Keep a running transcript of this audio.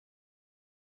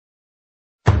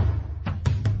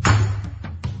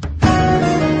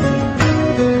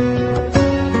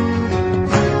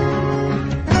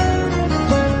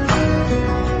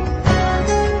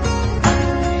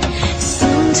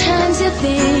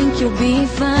think you'll be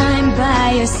fine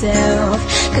by yourself.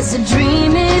 'Cause a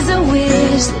dream is a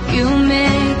wish that you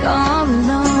make all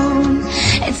alone.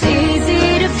 It's easy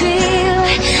to feel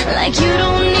like you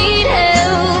don't need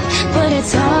help, but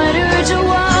it's harder to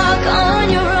walk on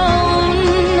your own.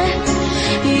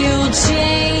 You'll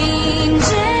change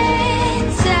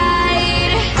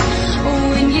inside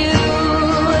when you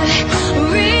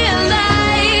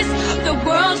realize the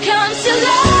world comes to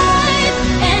life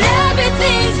and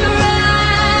everything's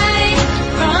right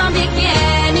from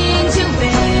beginning to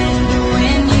end.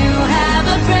 When you have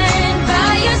a friend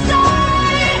by your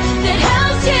side that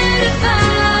helps you to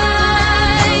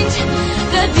find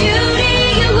the beauty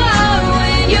you are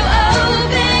when you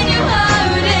open your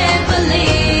heart and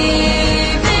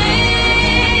believe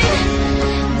in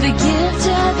the gift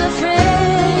of a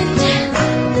friend,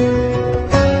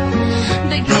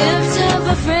 the gift of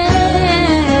a friend.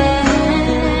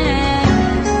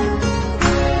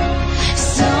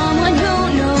 Someone who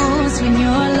knows when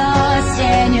you're lost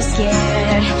and you're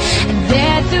scared, and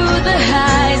there through the